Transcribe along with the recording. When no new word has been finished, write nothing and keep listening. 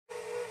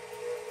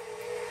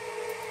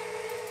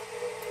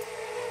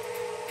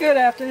Good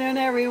afternoon,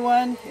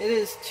 everyone. It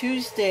is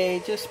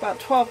Tuesday, just about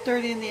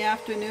 12:30 in the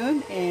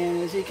afternoon,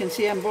 and as you can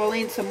see, I'm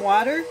boiling some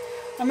water.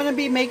 I'm going to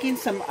be making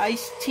some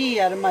iced tea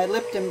out of my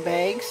Lipton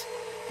bags.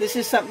 This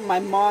is something my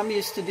mom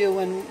used to do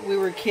when we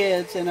were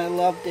kids, and I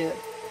loved it.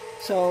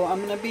 So I'm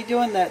going to be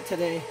doing that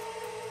today.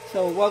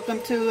 So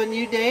welcome to a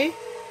new day.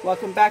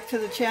 Welcome back to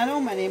the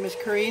channel. My name is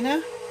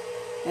Corinna,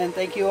 and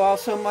thank you all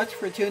so much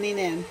for tuning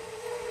in.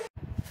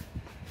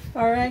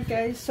 Alright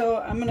guys, so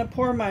I'm going to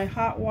pour my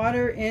hot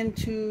water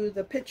into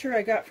the pitcher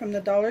I got from the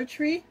Dollar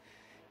Tree,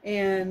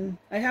 and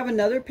I have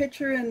another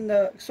pitcher in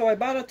the, so I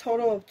bought a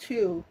total of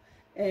two,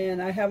 and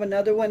I have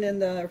another one in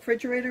the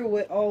refrigerator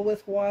all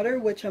with water,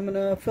 which I'm going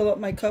to fill up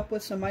my cup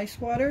with some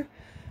ice water.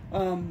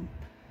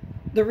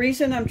 The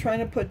reason I'm trying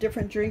to put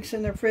different drinks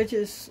in the fridge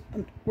is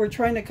we're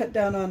trying to cut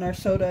down on our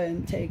soda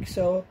intake,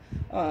 so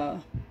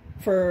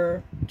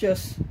for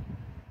just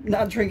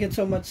not drinking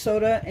so much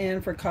soda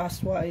and for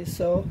cost wise.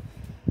 So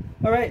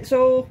alright,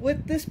 so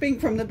with this being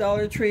from the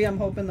Dollar Tree, I'm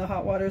hoping the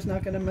hot water is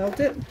not going to melt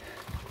it.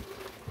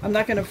 I'm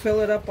not going to fill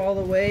it up all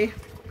the way.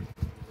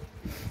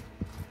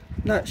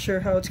 Not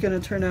sure how it's going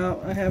to turn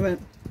out. I haven't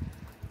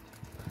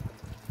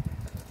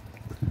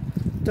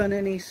done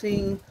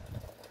anything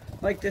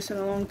like this in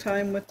a long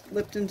time with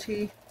Lipton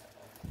tea.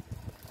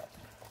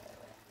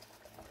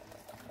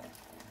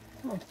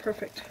 Oh,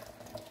 perfect.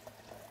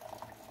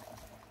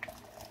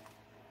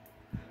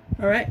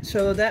 Alright,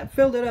 so that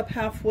filled it up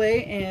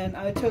halfway, and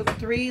I took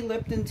 3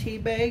 Lipton tea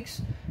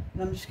bags,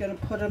 and I'm just going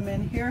to put them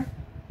in here.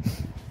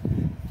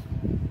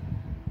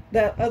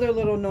 That other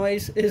little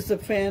noise is the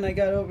fan I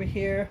got over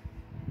here.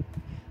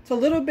 It's a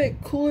little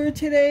bit cooler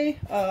today.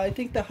 I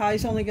think the high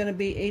is only going to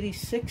be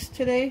 86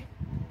 today,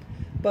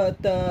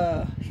 but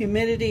the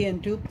humidity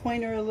and dew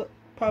point are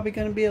probably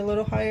going to be a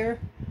little higher.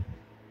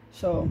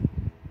 So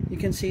you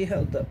can see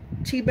how the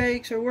tea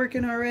bags are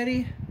working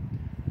already.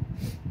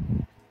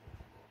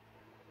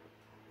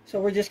 So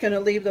we're just going to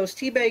leave those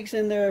tea bags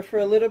in there for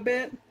a little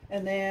bit,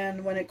 and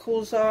then when it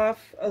cools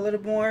off a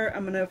little more,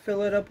 I'm going to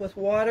fill it up with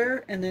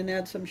water and then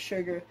add some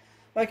sugar.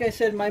 Like I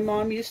said, my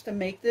mom used to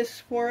make this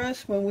for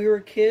us when we were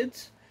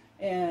kids,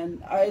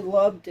 and I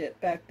loved it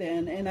back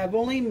then. And I've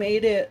only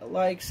made it,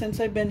 like, since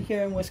I've been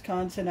here in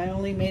Wisconsin, I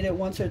only made it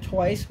once or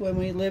twice when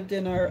we lived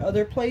in our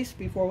other place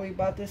before we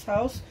bought this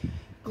house.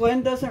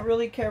 Glenn doesn't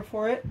really care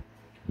for it,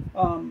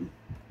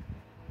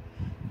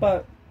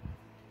 but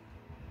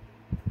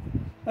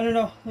I don't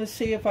know. Let's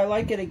see if I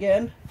like it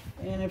again,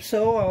 and if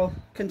so, I'll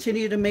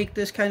continue to make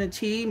this kind of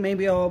tea.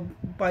 Maybe I'll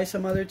buy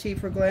some other tea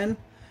for Glenn.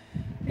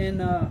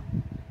 And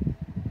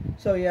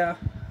so yeah,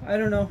 I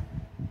don't know.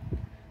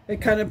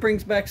 It kind of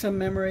brings back some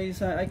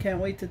memories. I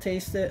can't wait to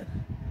taste it.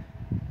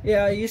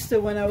 Yeah, I used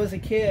to, when I was a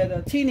kid,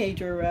 a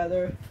teenager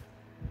rather.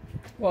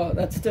 Well,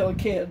 that's still a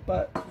kid,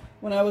 but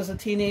when I was a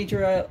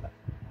teenager,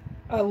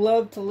 I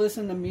loved to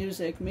listen to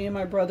music. Me and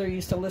my brother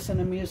used to listen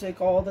to music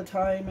all the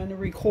time and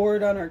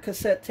record on our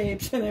cassette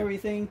tapes and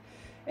everything.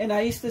 And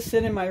I used to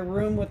sit in my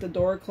room with the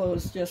door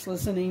closed just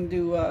listening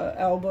to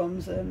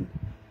albums.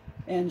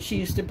 And she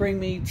used to bring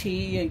me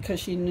tea because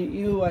she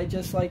knew I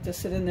just liked to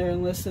sit in there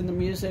and listen to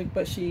music.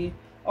 But she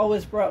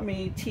always brought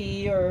me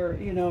tea, or,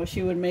 you know,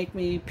 she would make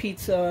me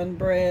pizza and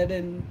bread,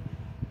 and,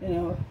 you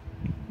know,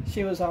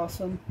 she was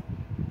awesome.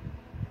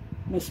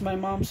 Miss my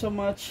mom so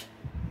much.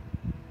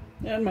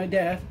 And my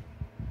dad.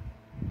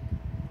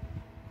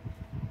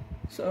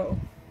 So,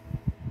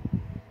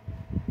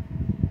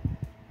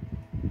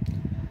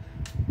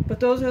 but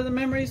those are the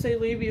memories they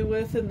leave you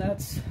with, and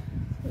that's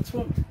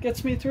what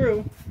gets me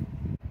through.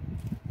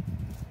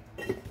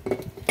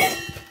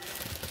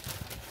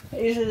 I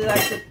usually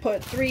like to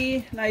put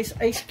 3 nice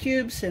ice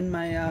cubes in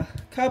my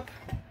cup.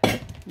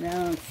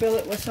 Now fill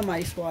it with some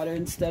ice water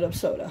instead of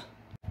soda.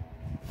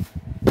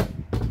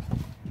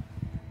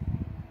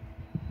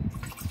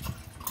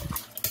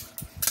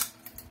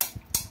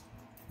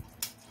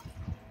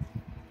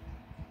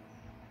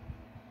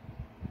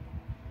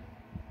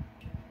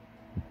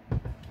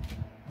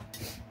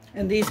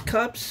 And these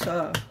cups,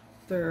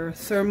 they're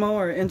thermo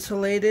or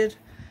insulated.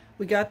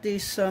 We got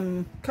these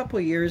couple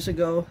years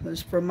ago. This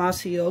is from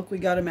Mossy Oak. We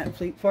got them at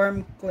Fleet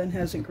Farm. Glenn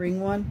has a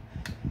green one.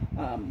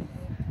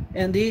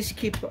 And these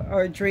keep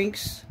our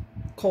drinks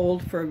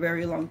cold for a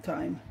very long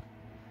time.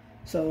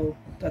 So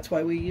that's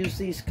why we use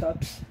these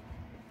cups.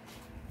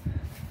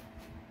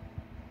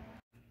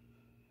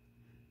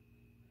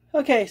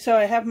 Okay, so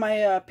I have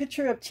my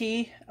pitcher of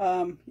tea.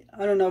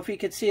 I don't know if you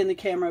could see in the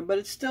camera, but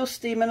it's still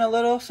steaming a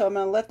little, so I'm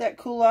going to let that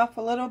cool off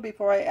a little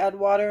before I add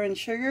water and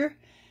sugar.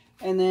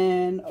 And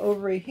then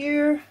over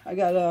here, I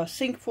got a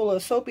sink full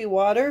of soapy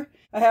water.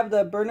 I have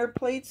the burner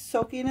plates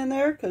soaking in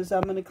there because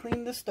I'm going to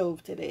clean the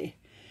stove today.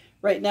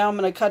 Right now I'm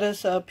going to cut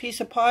us a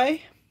piece of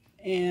pie,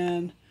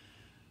 and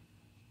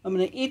I'm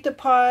going to eat the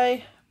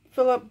pie,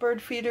 fill up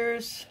bird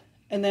feeders,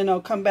 and then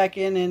I'll come back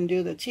in and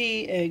do the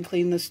tea and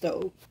clean the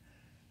stove.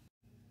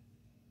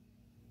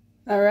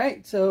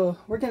 Alright, so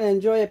we're going to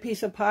enjoy a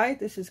piece of pie.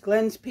 This is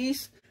Glenn's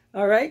piece.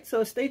 Alright,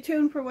 so stay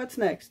tuned for what's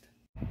next.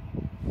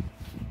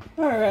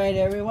 Alright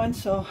everyone,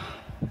 so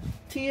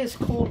tea is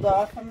cooled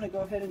off, I'm going to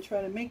go ahead and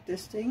try to make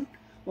this thing.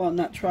 Well,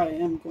 not try, I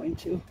am going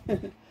to.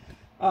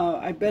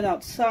 I've been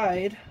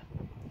outside,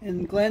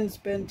 and Glenn's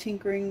been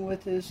tinkering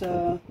with his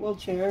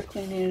wheelchair,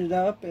 cleaning it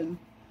up and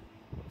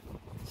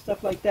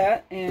stuff like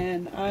that.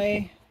 And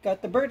I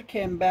got the bird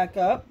cam back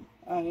up.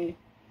 I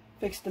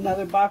fixed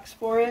another box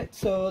for it.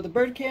 So the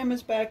bird cam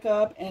is back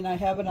up, and I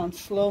have it on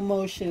slow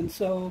motion.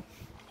 So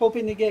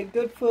hoping to get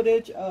good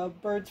footage of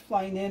birds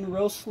flying in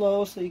real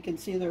slow so you can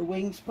see their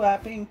wings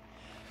flapping.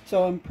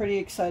 So I'm pretty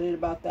excited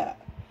about that.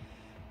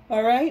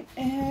 Alright,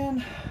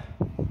 and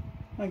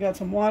I got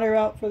some water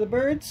out for the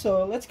birds,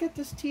 so let's get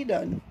this tea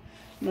done.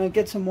 I'm going to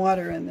get some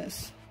water in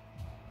this.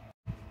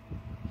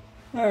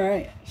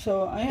 Alright,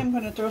 so I am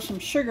going to throw some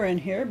sugar in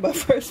here, but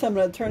first I'm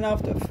going to turn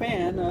off the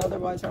fan,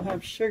 otherwise I'll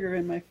have sugar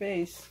in my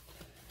face.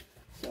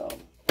 So,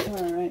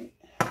 alright.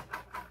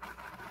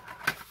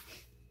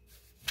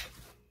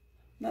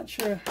 Not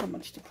sure how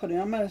much to put in.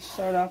 I'm going to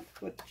start off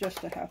with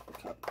just a half a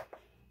cup.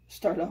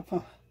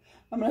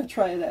 I'm going to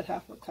try it at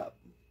half a cup.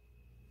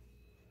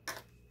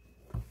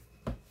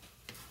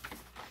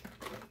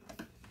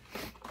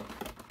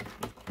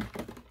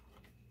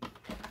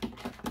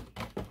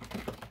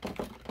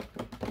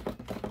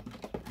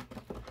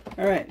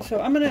 Alright,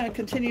 so I'm going to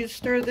continue to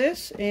stir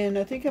this, and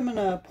I think I'm going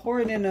to pour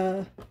it in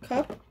a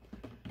cup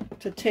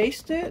to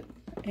taste it,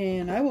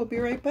 and I will be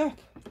right back.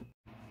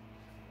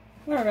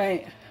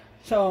 Alright,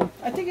 so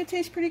I think it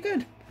tastes pretty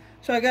good.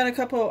 So I got a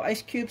couple of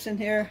ice cubes in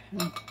here,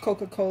 and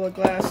Coca-Cola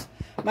glass.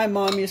 My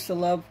mom used to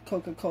love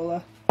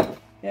Coca-Cola.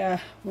 Yeah,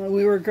 when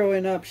we were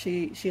growing up,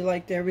 she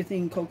liked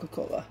everything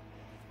Coca-Cola.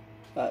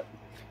 But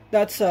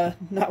that's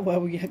not why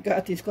we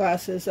got these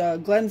glasses.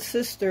 Glenn's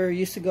sister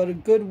used to go to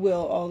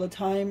Goodwill all the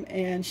time,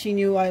 and she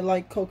knew I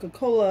liked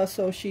Coca-Cola,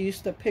 so she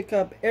used to pick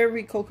up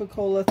every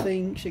Coca-Cola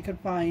thing she could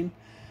find,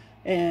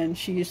 and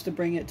she used to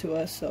bring it to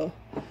us. So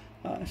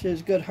she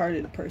was a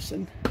good-hearted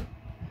person.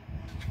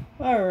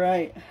 All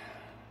right.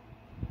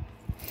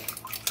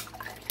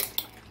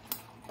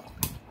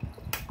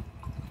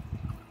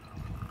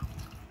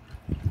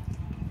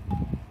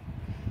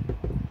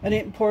 I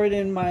didn't pour it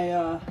in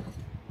my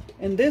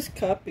in this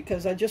cup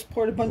because I just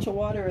poured a bunch of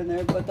water in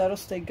there, but that'll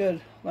stay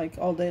good like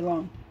all day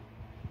long.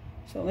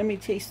 So let me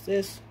taste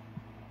this.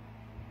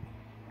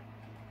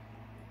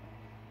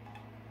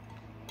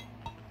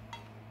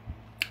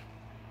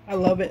 I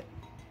love it.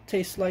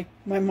 Tastes like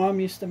my mom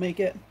used to make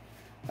it.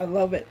 I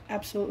love it.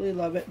 Absolutely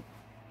love it.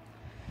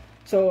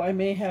 So I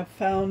may have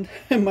found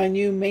my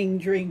new main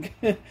drink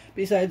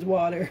besides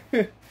water.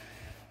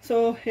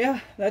 So yeah,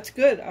 that's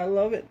good. I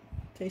love it.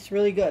 Tastes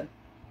really good.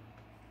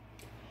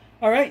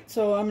 Alright,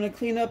 so I'm going to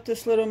clean up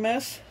this little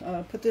mess.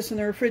 Put this in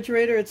the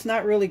refrigerator. It's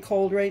not really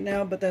cold right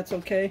now, but that's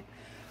okay.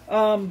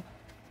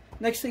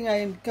 Next thing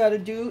I got to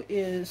do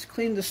is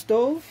clean the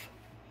stove.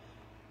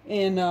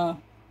 And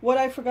what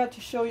I forgot to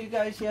show you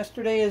guys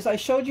yesterday is I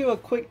showed you a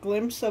quick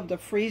glimpse of the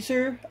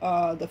freezer.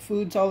 The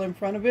food's all in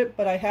front of it,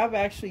 but I have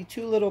actually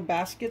 2 little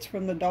baskets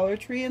from the Dollar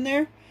Tree in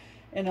there.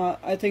 And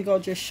I think I'll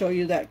just show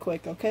you that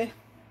quick, okay?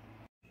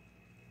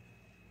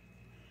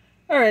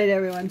 Alright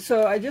everyone,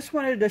 so I just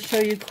wanted to show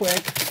you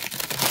quick.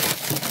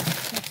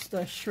 That's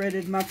the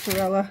shredded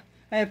mozzarella.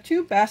 I have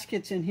 2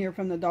 baskets in here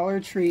from the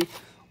Dollar Tree.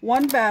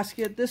 One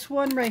basket, this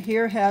one right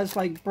here has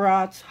like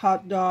brats,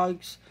 hot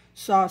dogs,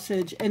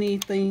 sausage,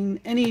 anything,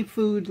 any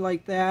food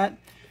like that.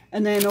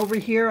 And then over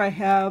here I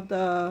have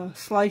the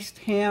sliced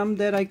ham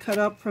that I cut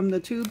up from the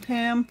tube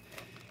ham.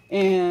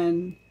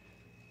 And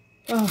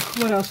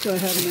what else do I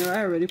have in there?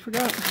 I already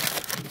forgot.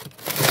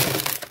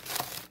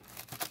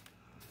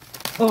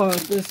 Oh,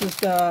 this is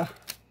the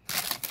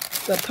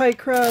pie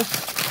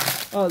crust.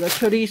 Oh, the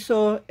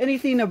chorizo.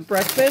 Anything of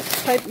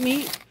breakfast type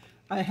meat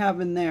I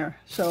have in there.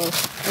 So,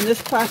 and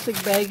this plastic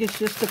bag is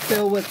just to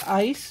fill with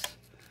ice.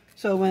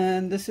 So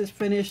when this is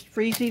finished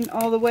freezing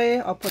all the way,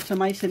 I'll put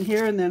some ice in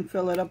here and then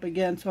fill it up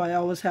again. So I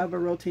always have a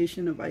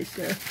rotation of ice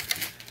there.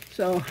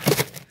 So,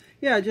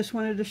 yeah, I just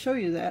wanted to show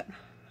you that.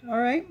 All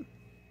right.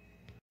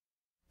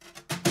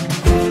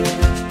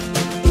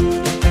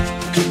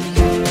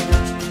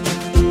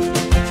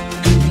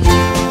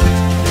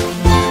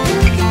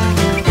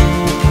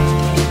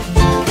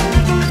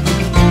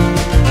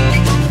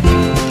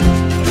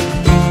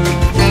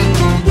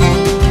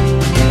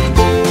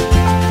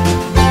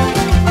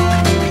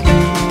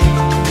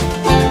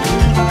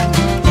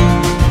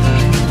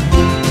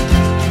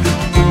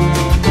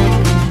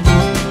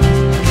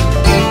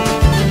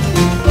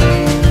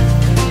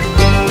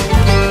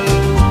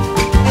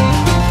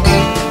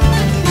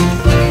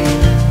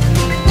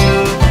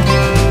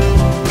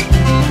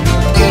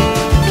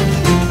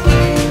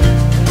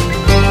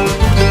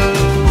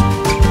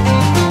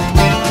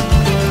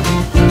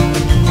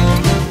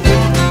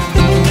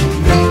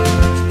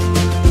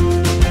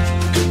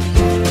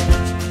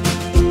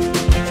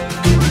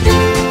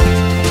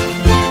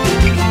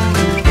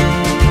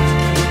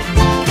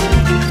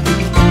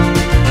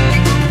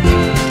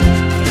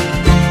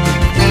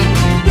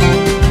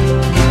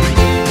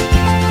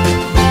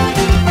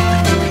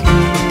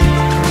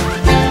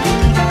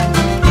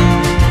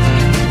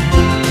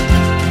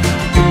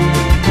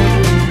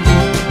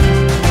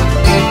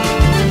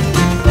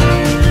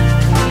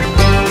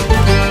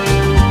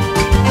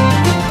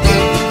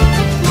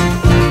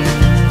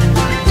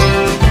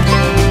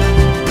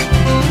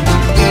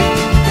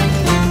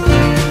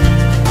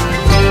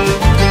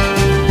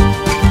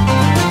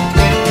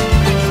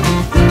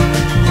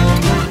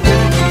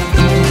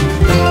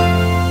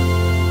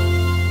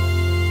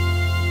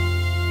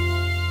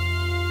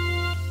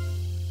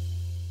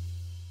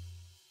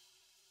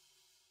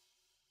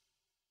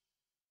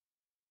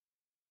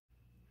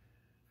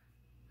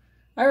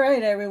 All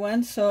right,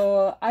 everyone.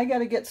 So I got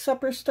to get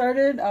supper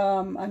started.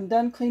 I'm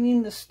done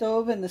cleaning the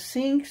stove and the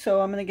sink, so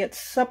I'm going to get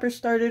supper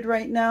started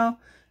right now.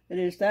 It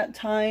is that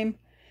time,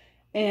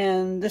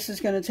 and this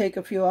is going to take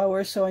a few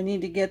hours, so I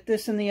need to get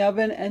this in the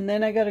oven, and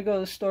then I got to go to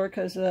the store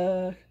because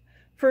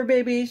fur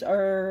babies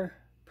are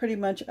pretty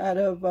much out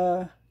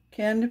of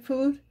canned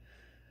food,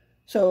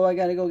 so I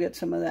got to go get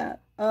some of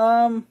that.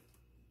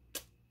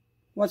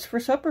 What's for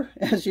supper?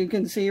 As you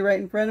can see right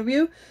in front of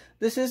you,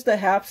 this is the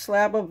half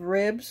slab of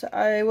ribs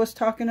I was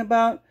talking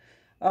about.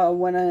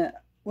 When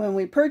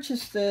we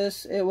purchased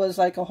this, it was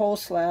like a whole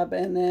slab,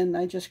 and then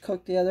I just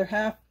cooked the other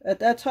half at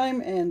that time,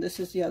 and this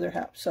is the other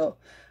half. So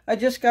I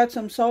just got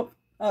some salt,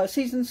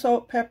 seasoned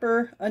salt,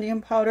 pepper,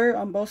 onion powder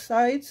on both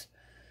sides,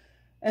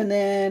 and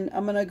then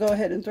I'm gonna go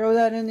ahead and throw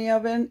that in the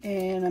oven,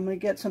 and I'm gonna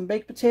get some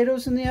baked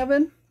potatoes in the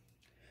oven.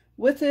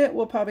 With it,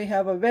 we'll probably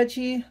have a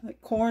veggie,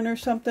 like corn or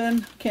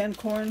something, canned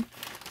corn.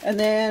 And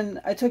then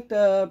I took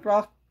the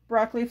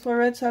broccoli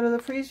florets out of the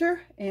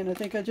freezer, and I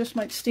think I just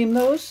might steam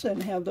those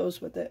and have those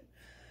with it.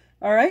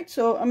 All right,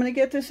 so I'm going to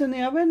get this in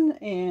the oven,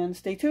 and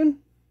stay tuned.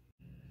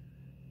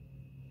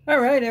 All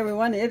right,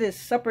 everyone, it is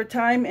supper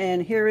time,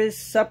 and here is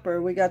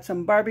supper. We got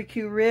some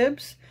barbecue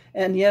ribs,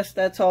 and yes,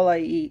 that's all I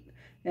eat.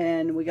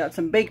 And we got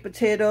some baked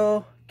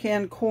potato,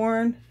 canned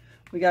corn.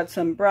 We got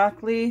some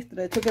broccoli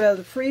that I took it out of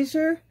the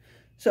freezer.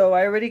 So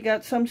I already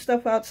got some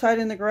stuff outside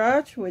in the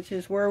garage, which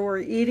is where we're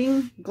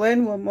eating.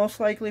 Glenn will most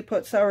likely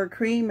put sour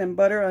cream and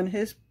butter on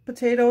his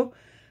potato.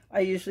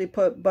 I usually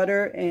put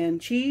butter and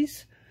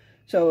cheese.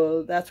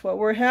 So that's what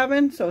we're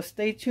having. So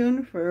stay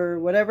tuned for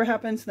whatever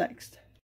happens next.